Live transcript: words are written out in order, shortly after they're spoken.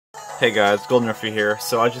Hey guys, Golden Murphy here.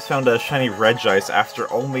 So I just found a shiny Regice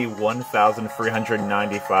after only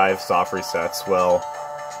 1,395 soft resets. Well,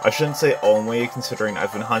 I shouldn't say only, considering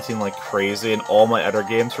I've been hunting like crazy and all my other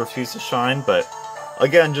games refuse to shine, but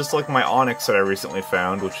again, just like my Onyx that I recently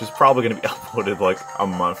found, which is probably going to be uploaded like a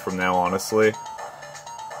month from now, honestly.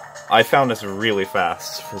 I found this really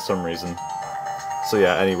fast for some reason. So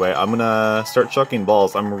yeah, anyway, I'm gonna start chucking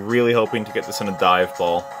balls. I'm really hoping to get this in a dive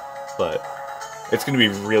ball, but it's going to be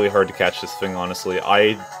really hard to catch this thing, honestly.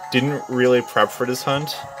 I didn't really prep for this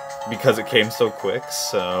hunt because it came so quick,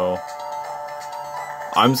 so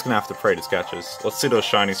I'm just going to have to pray this catches. Let's see those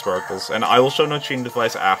shiny sparkles. And I will show no cheating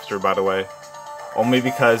device after, by the way. Only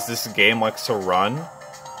because this game likes to run.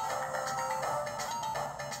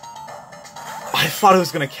 I thought it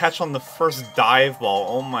was going to catch on the first dive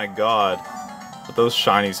ball. Oh my god. But those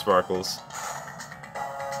shiny sparkles.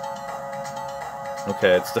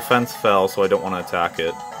 Okay, its defense fell, so I don't want to attack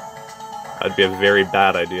it. That'd be a very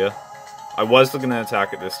bad idea. I was looking to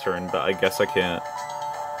attack it this turn, but I guess I can't.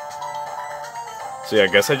 So yeah, I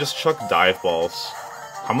guess I just chuck dive balls.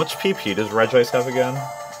 How much PP does Regice have again?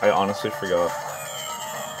 I honestly forgot.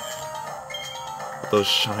 Those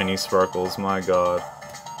shiny sparkles, my god.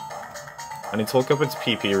 I need to look up its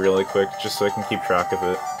PP really quick, just so I can keep track of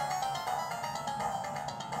it.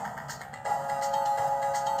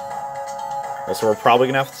 Also, we're probably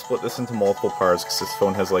going to have to split this into multiple parts, because this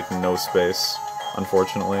phone has, like, no space,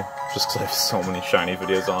 unfortunately. Just because I have so many shiny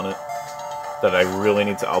videos on it that I really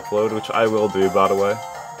need to upload, which I will do, by the way.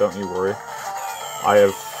 Don't you worry. I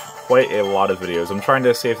have quite a lot of videos. I'm trying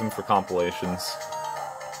to save them for compilations.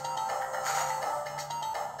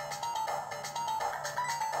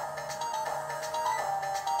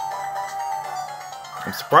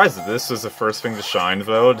 I'm surprised that this is the first thing to shine,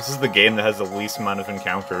 though. This is the game that has the least amount of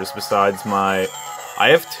encounters, besides my... I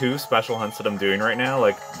have 2 special hunts that I'm doing right now,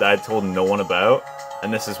 like, that I told no one about,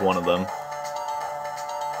 and this is one of them.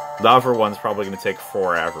 The other one's probably going to take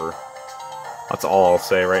forever. That's all I'll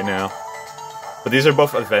say right now. But these are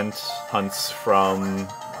both event hunts from...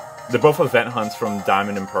 They're both event hunts from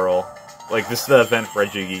Diamond and Pearl. Like, this is the event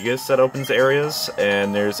Regice that opens areas,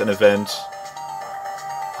 and there's an event...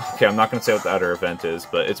 Okay, I'm not going to say what the other event is,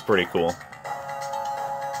 but it's pretty cool.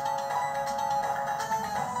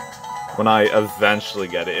 When I eventually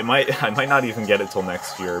get it. I might not even get it till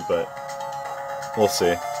next year, but we'll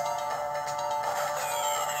see.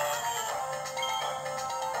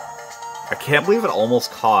 I can't believe it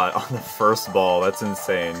almost caught on the first ball. That's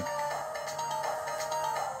insane.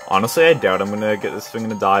 Honestly, I doubt I'm going to get this thing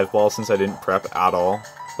in a dive ball since I didn't prep at all,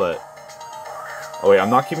 but... Oh wait,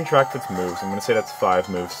 I'm not keeping track of its moves. I'm gonna say that's 5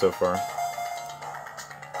 moves so far.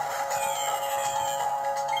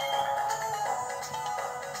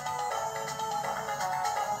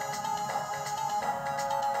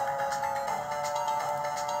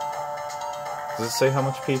 Does it say how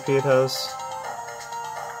much PP it has?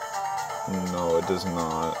 No, it does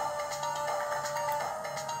not.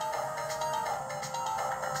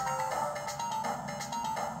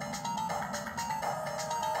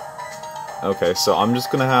 Okay, so I'm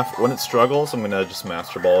just gonna have... When it struggles, I'm gonna just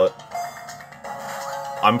Master Ball it.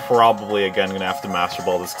 I'm probably, again, gonna have to Master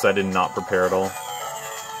Ball this because I did not prepare at all.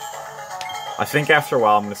 I think after a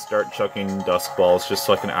while I'm gonna start chucking Dusk Balls just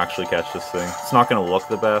so I can actually catch this thing. It's not gonna look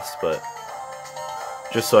the best, but...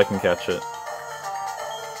 just so I can catch it.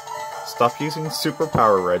 Stop using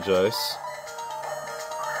Superpower Regice.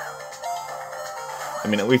 I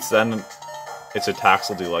mean, at least then, its attacks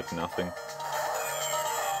will do, like, nothing.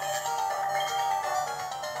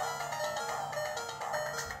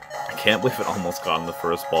 I can't believe it almost got in the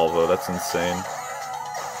first ball, though. That's insane.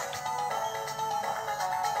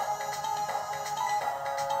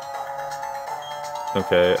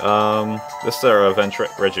 Okay, this is our event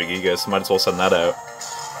Regice, might as well send that out.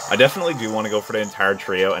 I definitely do want to go for the entire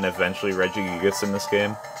trio and eventually Regice in this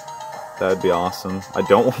game. That'd be awesome. I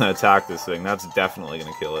don't want to attack this thing, that's definitely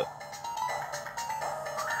going to kill it.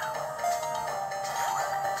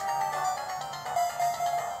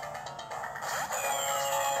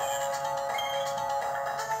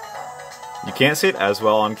 You can't see it as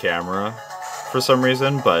well on camera, for some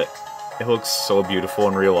reason, but it looks so beautiful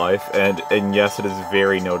in real life, and yes, it is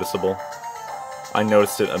very noticeable. I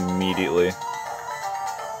noticed it immediately.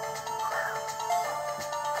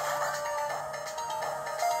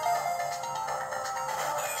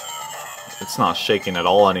 It's not shaking at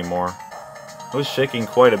all anymore. It was shaking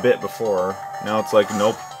quite a bit before. Now it's like,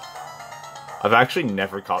 nope. I've actually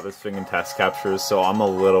never caught this thing in test captures, so I'm a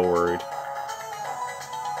little worried.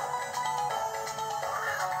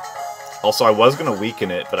 Also, I was going to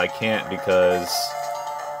weaken it, but I can't because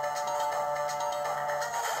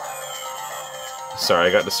Sorry,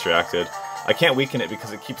 I got distracted. I can't weaken it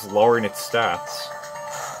because it keeps lowering its stats.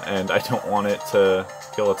 And I don't want it to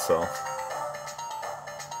kill itself.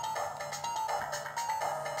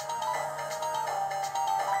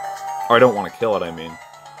 Or I don't want to kill it, I mean.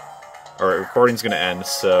 Alright, recording's gonna end,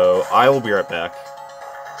 so I will be right back.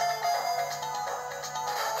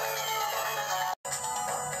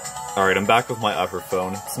 Alright, I'm back with my upper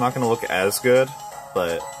phone. It's not gonna look as good,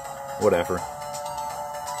 but whatever.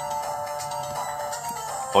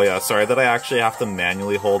 Oh yeah, sorry that I actually have to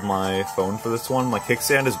manually hold my phone for this one. My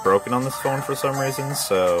kickstand is broken on this phone for some reason,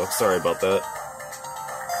 so sorry about that.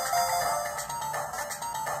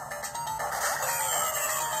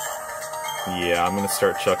 Yeah, I'm gonna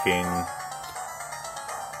start chucking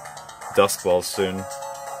dusk balls soon.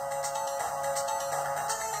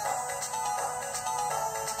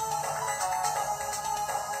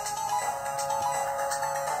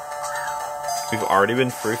 We've already been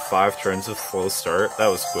through 5 turns of slow start. That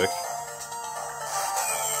was quick.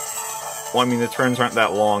 Well, I mean, the turns aren't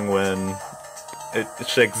that long when it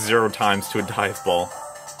takes 0 times to a dive ball.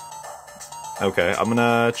 Okay, I'm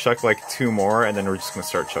gonna chuck like 2 more, and then we're just gonna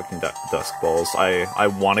start chucking dusk balls. I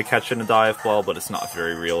want to catch in a dive ball, but it's not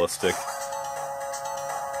very realistic.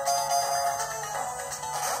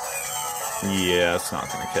 Yeah, it's not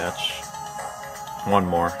gonna catch. 1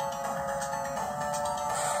 more.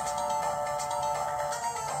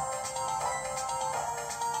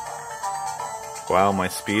 Wow, my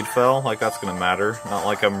speed fell? Like that's gonna matter. Not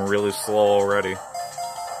like I'm really slow already.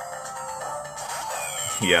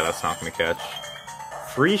 Yeah, that's not gonna catch.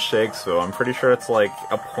 3 shakes though, I'm pretty sure it's like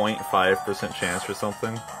a 0.5% chance or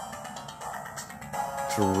something.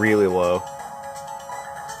 It's really low.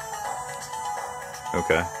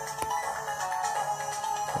 Okay.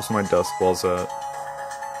 Where's my dusk balls at?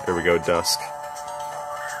 There we go, dusk.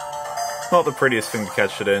 Not the prettiest thing to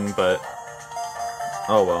catch it in, but...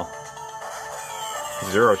 oh well.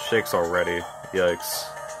 0 shakes already. Yikes.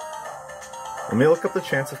 Let me look up the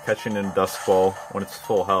chance of catching in Dusk Ball when it's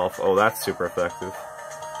full health. Oh, that's super effective.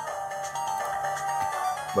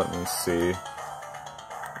 Let me see.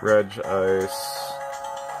 Regice.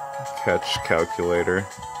 Catch calculator.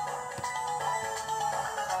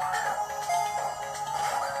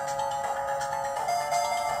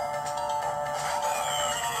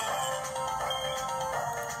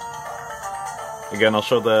 Again, I'll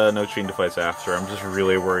show the no cheating device after. I'm just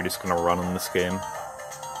really worried he's gonna run in this game.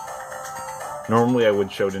 Normally I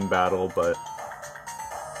would show it in battle, but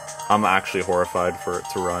I'm actually horrified for it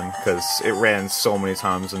to run, because it ran so many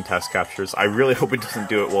times in test captures. I really hope it doesn't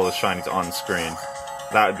do it while the shiny's on screen.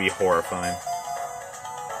 That would be horrifying.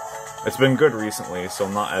 It's been good recently, so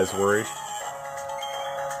I'm not as worried.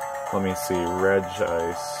 Let me see,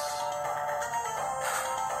 Regice.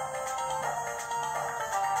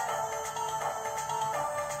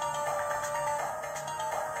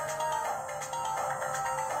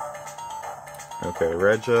 Okay,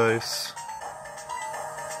 Regice.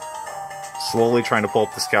 Slowly trying to pull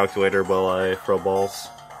up this calculator while I throw balls.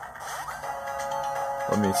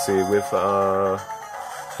 Let me see, with,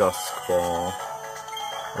 Dusk Ball.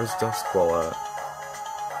 Where's Dusk Ball at?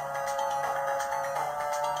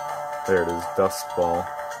 There it is, Dusk Ball.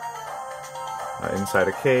 Inside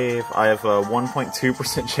a cave. I have a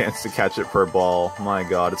 1.2% chance to catch it per ball. My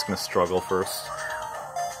god, it's gonna struggle first.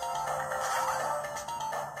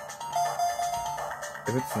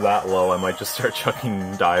 If it's that low, I might just start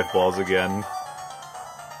chucking dive balls again.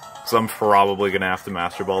 So I'm probably gonna have to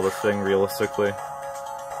Master Ball this thing, realistically.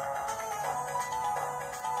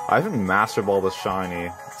 I haven't Master Balled a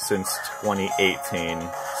shiny since 2018,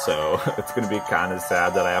 so it's gonna be kinda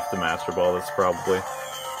sad that I have to Master Ball this, probably.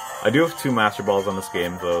 I do have 2 Master Balls on this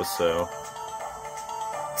game, though, so...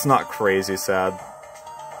 it's not crazy sad.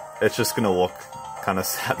 It's just gonna look kinda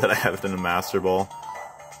sad that I have it in a Master Ball.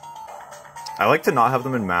 I like to not have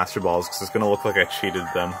them in Master Balls, because it's gonna look like I cheated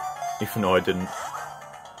them, even though I didn't.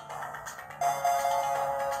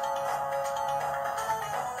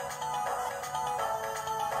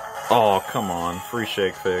 Oh, come on. Free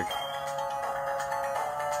Shake Fig.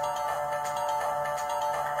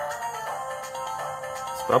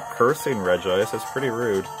 Stop cursing, Regice. That's pretty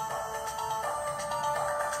rude.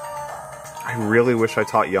 I really wish I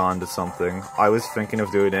taught Jan to something. I was thinking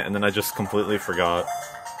of doing it, and then I just completely forgot.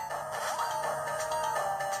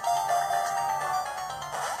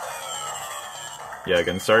 Yeah,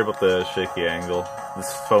 again, sorry about the shaky angle.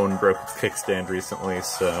 This phone broke its kickstand recently,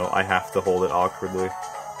 so I have to hold it awkwardly.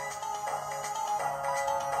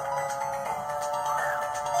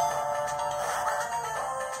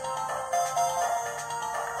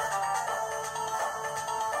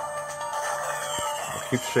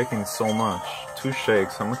 keeps shaking so much. 2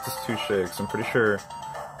 shakes. How much is 2 shakes? I'm pretty sure...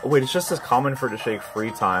 Oh wait, it's just as common for it to shake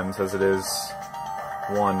 3 times as it is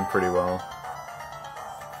 1 pretty well.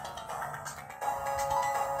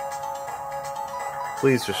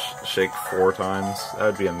 Please just shake 4 times. That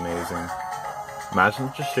would be amazing. Imagine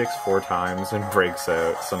it just shakes 4 times and breaks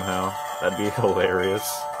out somehow. That'd be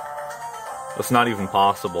hilarious. That's not even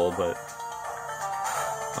possible, but...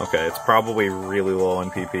 Okay, it's probably really low on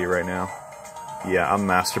PP right now. Yeah, I'm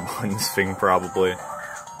masterballing this thing probably.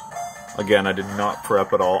 Again, I did not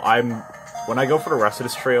prep at all. When I go for the rest of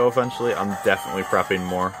this trio eventually, I'm definitely prepping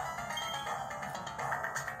more.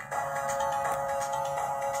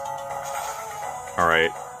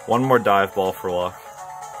 Alright, 1 more dive ball for luck.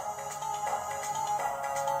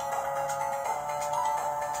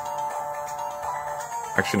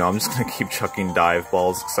 Actually, no, I'm just gonna keep chucking dive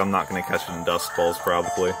balls, because I'm not gonna catch it in dust balls,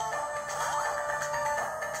 probably.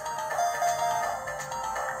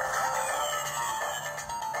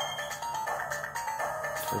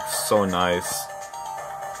 Looks so nice.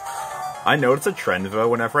 I know it's a trend, though.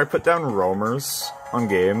 Whenever I put down roamers on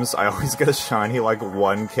games, I always get a shiny, like,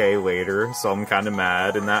 1k later, so I'm kinda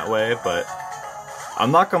mad in that way, but...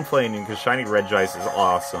 I'm not complaining, because shiny Regice is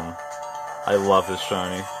awesome. I love this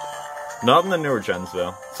shiny. Not in the newer gens,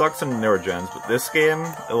 though. Sucks in the newer gens, but this game,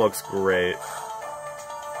 it looks great.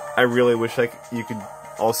 I really wish you could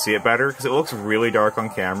all see it better, because it looks really dark on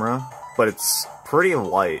camera, but it's pretty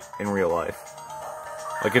light in real life.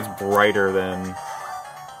 Like, it's brighter than...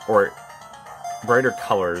 or brighter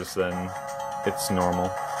colors than it's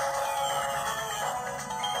normal.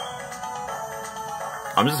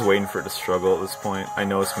 I'm just waiting for it to struggle at this point. I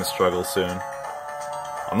know it's gonna struggle soon.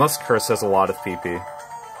 Unless Curse has a lot of PP.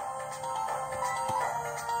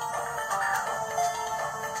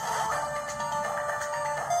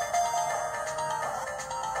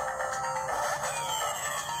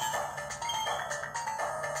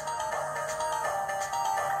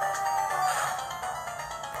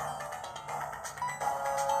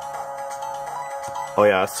 Oh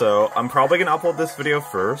yeah, so I'm probably gonna upload this video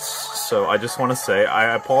first, so I just want to say,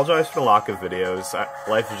 I apologize for the lack of videos.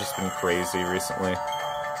 Life has just been crazy recently.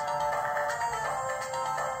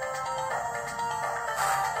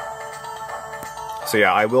 So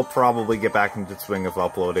yeah, I will probably get back into the swing of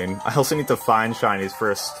uploading. I also need to find shinies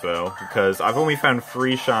first, though, because I've only found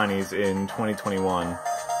 3 shinies in 2021.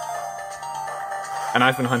 And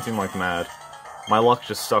I've been hunting like mad. My luck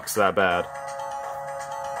just sucks that bad.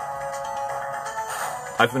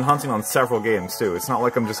 I've been hunting on several games, too. It's not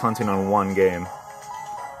like I'm just hunting on 1 game.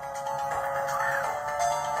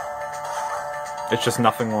 It's just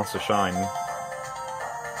nothing wants to shine.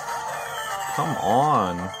 Come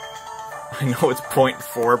on. I know it's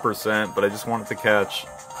 0.4%, but I just want it to catch.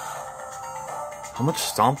 How much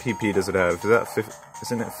Stomp PP does it have?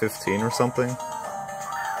 Isn't it 15 or something?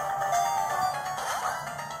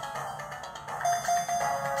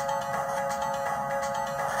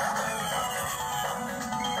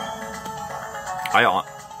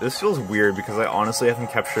 This feels weird because I honestly haven't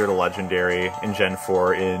captured a legendary in Gen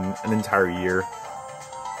 4 in an entire year.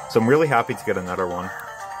 So I'm really happy to get another one.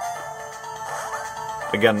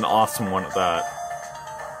 Again, an awesome one at that.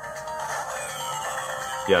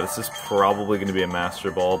 Yeah, this is probably going to be a Master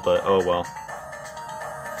Ball, but oh well.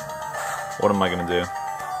 What am I going to do?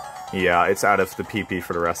 Yeah, it's out of the PP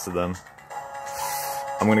for the rest of them.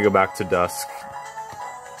 I'm going to go back to Dusk.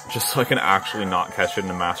 Just so I can actually not catch it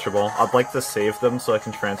in a Master Ball. I'd like to save them so I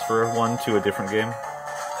can transfer one to a different game.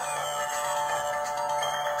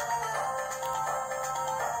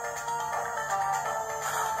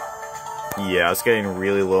 Yeah, it's getting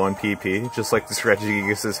really low on PP, just like this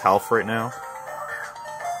Regice's health right now.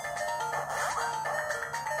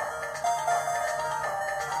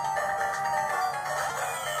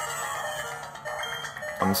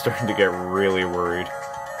 I'm starting to get really worried.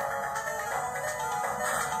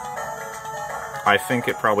 I think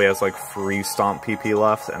it probably has like 3 Stomp PP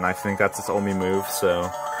left, and I think that's its only move,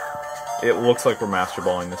 so it looks like we're Master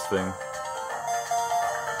Balling this thing.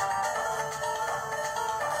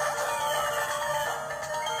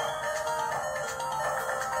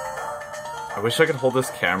 I wish I could hold this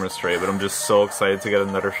camera straight, but I'm just so excited to get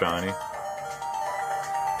another shiny.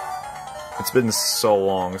 It's been so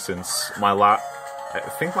long since I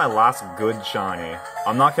think my last good shiny.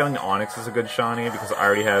 I'm not counting Onyx as a good shiny because I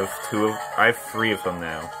already have 3 of them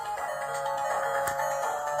now.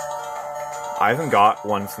 I haven't got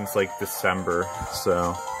one since like December,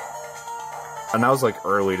 so. And that was like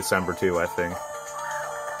early December too, I think.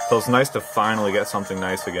 So it's nice to finally get something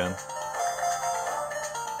nice again.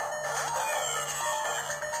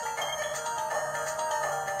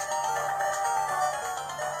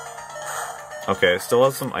 Okay, it still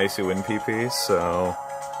has some Icy Wind PP, so...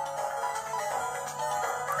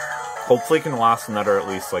 hopefully it can last another at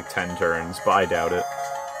least like 10 turns, but I doubt it.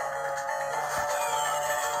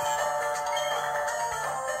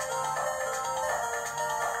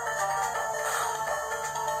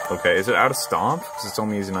 Okay, is it out of Stomp? Because it's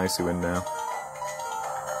only using Icy Wind now.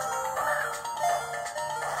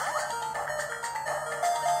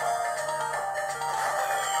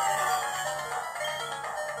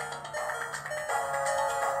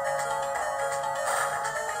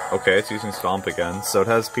 Okay, it's using Stomp again, so it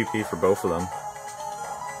has PP for both of them.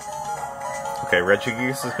 Okay,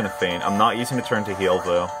 Regice is gonna faint. I'm not using a turn to heal,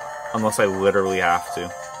 though. Unless I literally have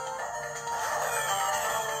to.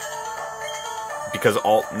 Because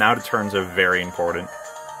now the turns are very important.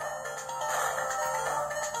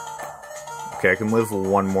 Okay, I can live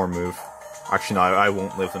one more move. Actually, no, I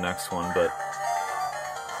won't live the next one, but...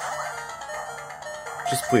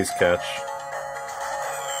 just please catch.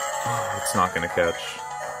 Oh, it's not gonna catch.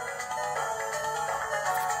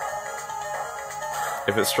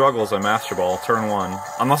 If it struggles, I Master Ball, turn 1.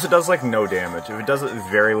 Unless it does, like, no damage. If it does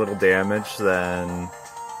very little damage, then...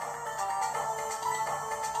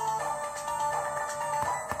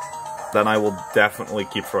 then I will definitely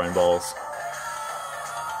keep throwing balls.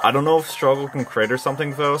 I don't know if Struggle can crit or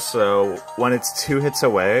something, though, so when it's 2 hits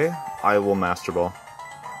away, I will Master Ball.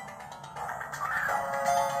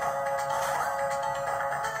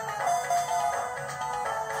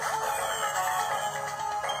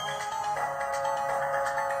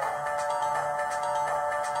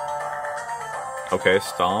 Okay,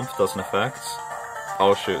 Stomp doesn't affect.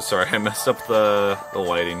 Oh shoot, sorry, I messed up the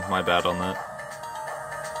lighting. My bad on that.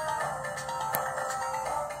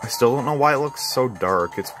 I still don't know why it looks so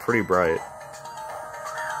dark. It's pretty bright.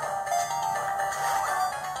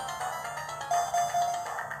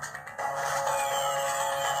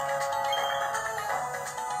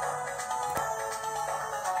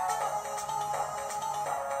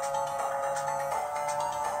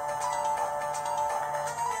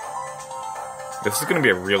 This is going to be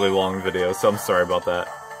a really long video, so I'm sorry about that.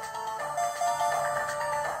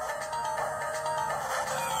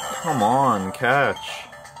 Come on, catch.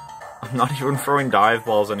 I'm not even throwing dive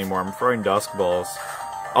balls anymore, I'm throwing dusk balls.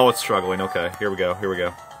 Oh, it's struggling, okay, here we go, here we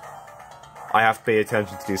go. I have to pay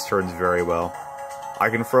attention to these turns very well. I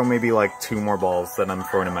can throw maybe like 2 more balls, then I'm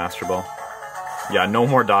throwing a Master Ball. Yeah, no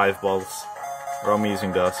more dive balls, or I'm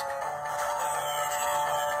using dusk.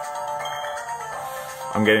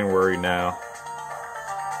 I'm getting worried now.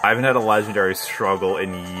 I haven't had a legendary struggle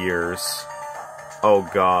in years. Oh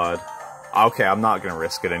god. Okay, I'm not gonna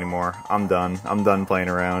risk it anymore. I'm done. I'm done playing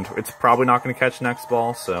around. It's probably not gonna catch next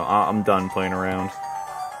ball, so I'm done playing around.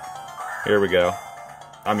 Here we go.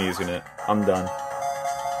 I'm using it. I'm done.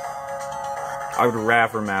 I would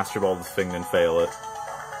rather Master Ball the thing than fail it.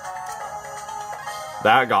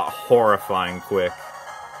 That got horrifying quick.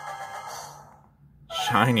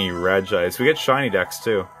 Shiny Regice. We get shiny decks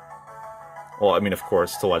too. Well, I mean, of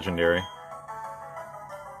course, to Legendary.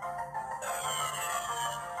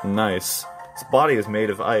 Nice. Its body is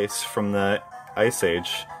made of ice from the Ice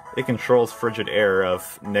Age. It controls frigid air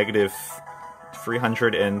of negative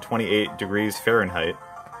 328 degrees Fahrenheit.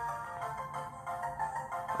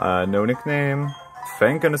 No nickname.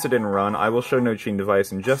 Thank goodness it didn't run. I will show no cheating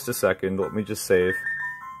device in just a second. Let me just save.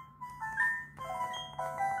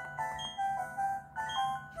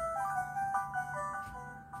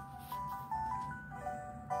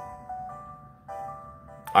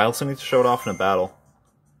 I also need to show it off in a battle.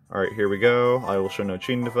 Alright, here we go. I will show no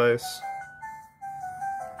cheating device.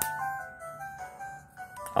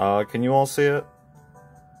 Can you all see it?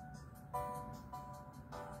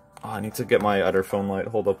 Oh, I need to get my other phone light.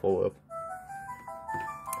 Hold up, hold up.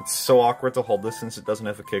 It's so awkward to hold this since it doesn't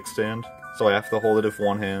have a kickstand. So I have to hold it with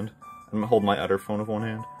one hand. And hold my other phone with one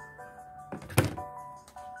hand.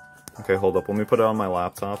 Okay, hold up. Let me put it on my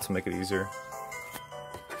laptop to make it easier.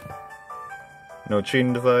 No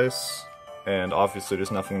cheating device. And obviously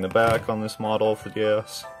there's nothing in the back on this model for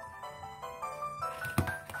DS.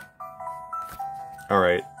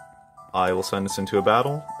 Alright. I will send this into a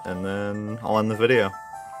battle, and then I'll end the video.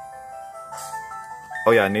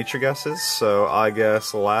 Oh yeah, nature guesses. So I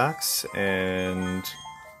guess Lax, and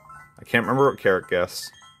I can't remember what Carrot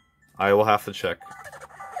guessed. I will have to check.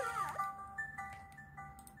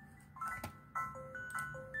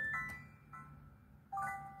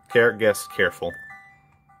 Carrot guessed Careful.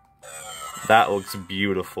 That looks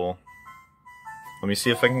beautiful. Let me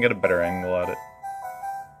see if I can get a better angle at it.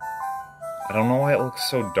 I don't know why it looks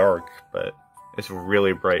so dark, but it's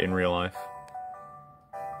really bright in real life.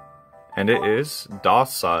 And it is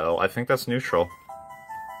docile. I think that's neutral.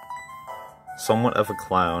 Somewhat of a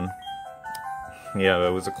clown. Yeah,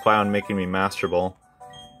 it was a clown making me Master Ball.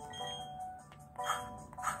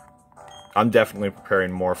 I'm definitely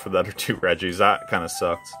preparing more for the other two Regis. That kind of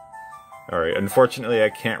sucks. Alright, unfortunately I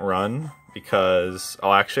can't run because...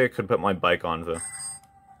 Oh, actually I could put my bike on the...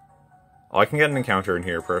 Oh, I can get an encounter in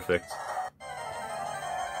here, perfect.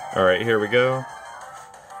 Alright, here we go.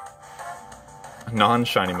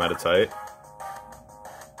 Non-shiny Metatite.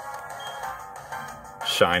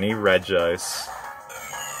 Shiny Regice.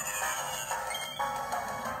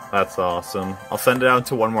 That's awesome. I'll send it out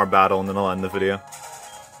to one more battle and then I'll end the video.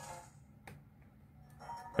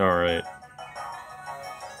 Alright.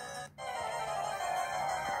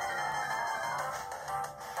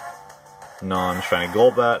 Non-shiny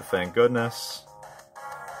Golbat, thank goodness.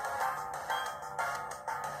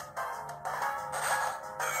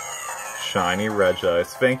 Shiny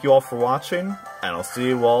Regice. Thank you all for watching, and I'll see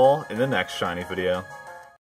you all in the next shiny video.